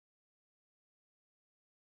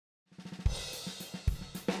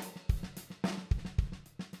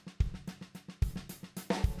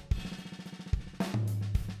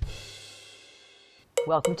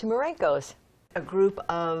Welcome to Moorenko's, a group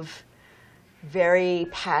of very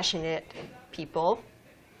passionate people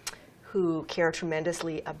who care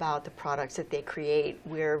tremendously about the products that they create.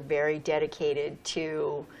 We're very dedicated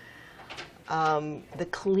to the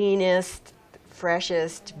cleanest,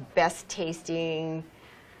 freshest, best tasting,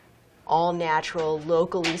 all natural,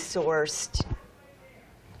 locally sourced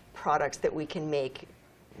products that we can make.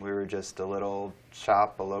 We were just a little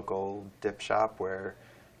shop, a local dip shop where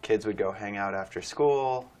kids would go hang out after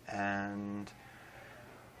school, and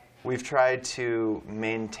we've tried to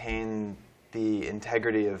maintain the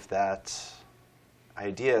integrity of that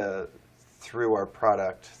idea through our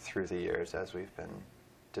product through the years as we've been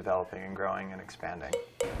developing and growing and expanding.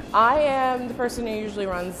 I am the person who usually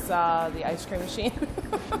runs the ice cream machine.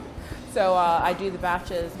 So I do the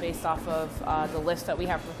batches based off of the list that we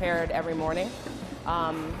have prepared every morning.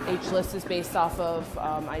 Each list is based off of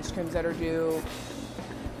ice creams that are due,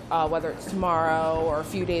 whether it's tomorrow or a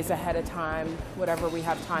few days ahead of time. Whatever we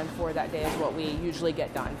have time for that day is what we usually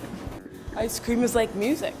get done. Ice cream is like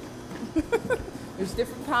music. There's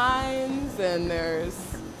different kinds, and there's,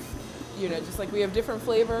 you know, just like we have different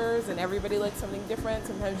flavors, and everybody likes something different.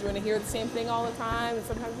 Sometimes you want to hear the same thing all the time, and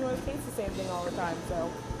sometimes you want to taste the same thing all the time.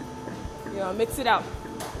 So, you know, mix it up.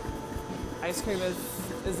 Ice cream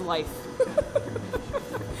is life.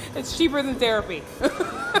 It's cheaper than therapy.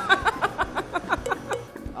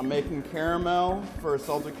 I'm making caramel for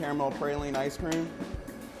salted caramel praline ice cream.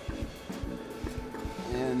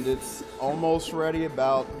 And it's almost ready,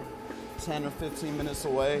 about 10 or 15 minutes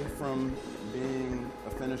away from being a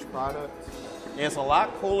finished product. It's a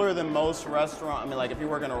lot cooler than most restaurants. I mean, like if you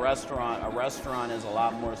work in a restaurant is a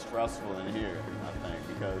lot more stressful than here, I think,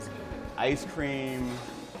 because ice cream,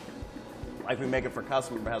 like we make it for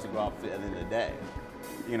customers, but it has to go out at the end of the day.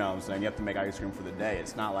 You know what I'm saying? You have to make ice cream for the day.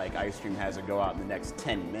 It's not like ice cream has to go out in the next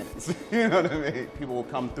 10 minutes. You know what I mean? People will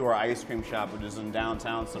come through our ice cream shop, which is in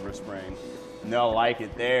downtown Silver Spring, and they'll like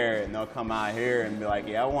it there, and they'll come out here and be like,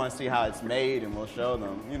 yeah, I want to see how it's made, and we'll show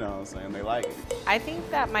them, you know what I'm saying? They like it. I think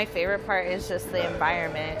that my favorite part is just the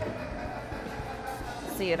environment.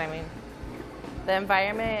 See what I mean? The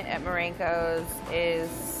environment at Moorenko's is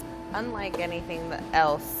unlike anything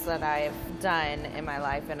else that I've done in my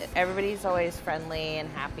life, and everybody's always friendly and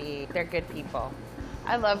happy. They're good people.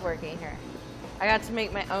 I love working here. I got to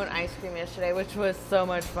make my own ice cream yesterday, which was so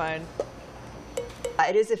much fun.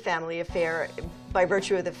 It is a family affair by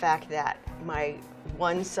virtue of the fact that my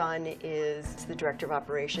one son is the director of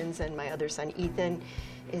operations and my other son, Ethan,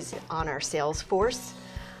 is on our sales force.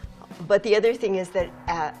 But the other thing is that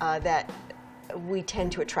that we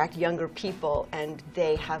tend to attract younger people, and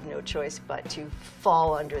they have no choice but to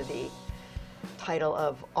fall under the title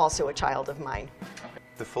of also a child of mine.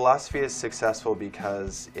 The philosophy is successful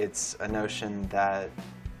because it's a notion that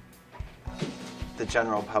the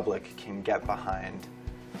general public can get behind.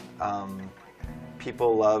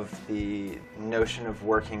 People love the notion of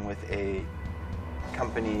working with a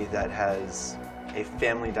company that has a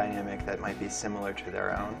family dynamic that might be similar to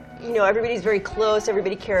their own. You know, everybody's very close,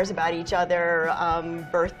 everybody cares about each other,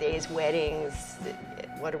 birthdays, weddings,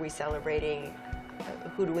 what are we celebrating,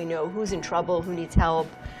 who do we know, who's in trouble, who needs help.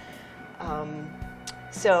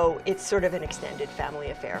 So it's sort of an extended family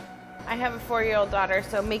affair. I have a 4-year-old daughter,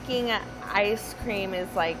 so making ice cream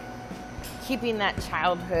is like keeping that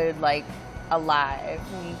childhood like alive.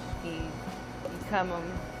 You come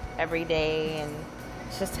every day, and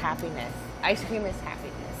it's just happiness. Ice cream is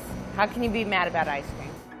happiness. How can you be mad about ice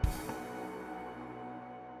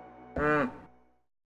cream?